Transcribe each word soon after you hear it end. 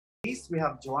case, we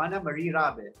have Joanna Marie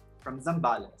Rabe from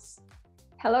Zambales.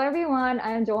 Hello everyone,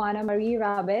 I am Joanna Marie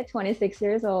Rabe, 26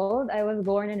 years old. I was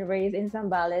born and raised in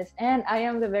Zambales, and I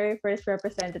am the very first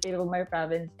representative of my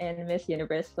province in Miss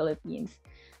Universe Philippines.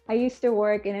 I used to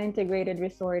work in an integrated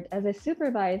resort as a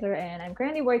supervisor, and I'm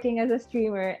currently working as a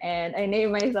streamer, and I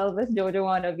name myself as Jojo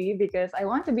Wannabe because I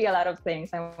want to be a lot of things.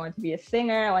 I want to be a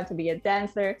singer, I want to be a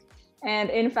dancer,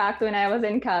 and in fact, when I was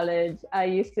in college, I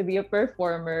used to be a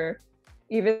performer,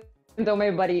 even though my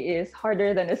body is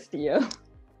harder than a steel.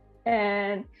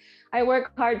 And I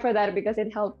work hard for that because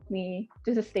it helped me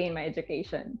to sustain my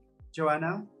education.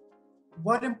 Joanna,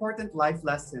 what important life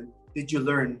lesson did you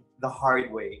learn the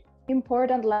hard way?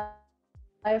 Important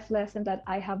life lesson that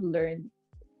I have learned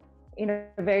in a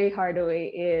very hard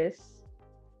way is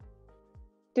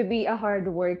to be a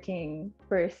hardworking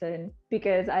person,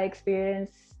 because I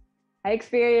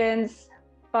experienced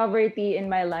poverty in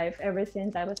my life ever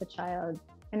since I was a child.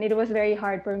 And it was very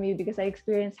hard for me because I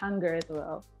experienced hunger as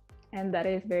well. And that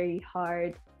is very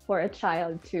hard for a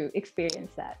child to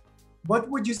experience that. What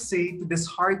would you say to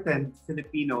disheartened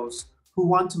Filipinos who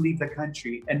want to leave the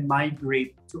country and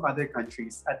migrate to other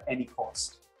countries at any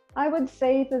cost? I would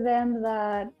say to them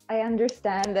that I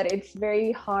understand that it's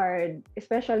very hard,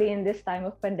 especially in this time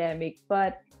of pandemic,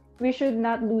 but we should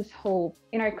not lose hope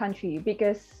in our country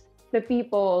because the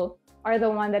people are the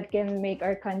one that can make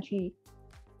our country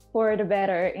for the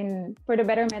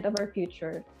betterment of our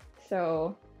future.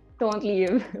 So don't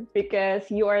leave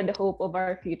because you are the hope of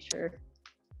our future.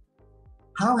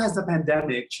 How has the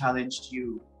pandemic challenged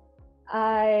you?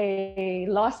 I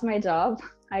lost my job.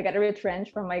 I got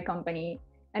retrenched from my company,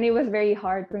 and it was very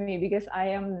hard for me because I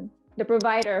am the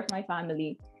provider of my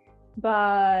family.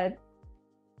 But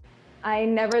I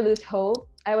never lose hope.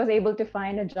 I was able to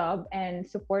find a job and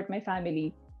support my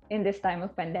family in this time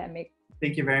of pandemic.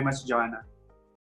 Thank you very much, Joanna.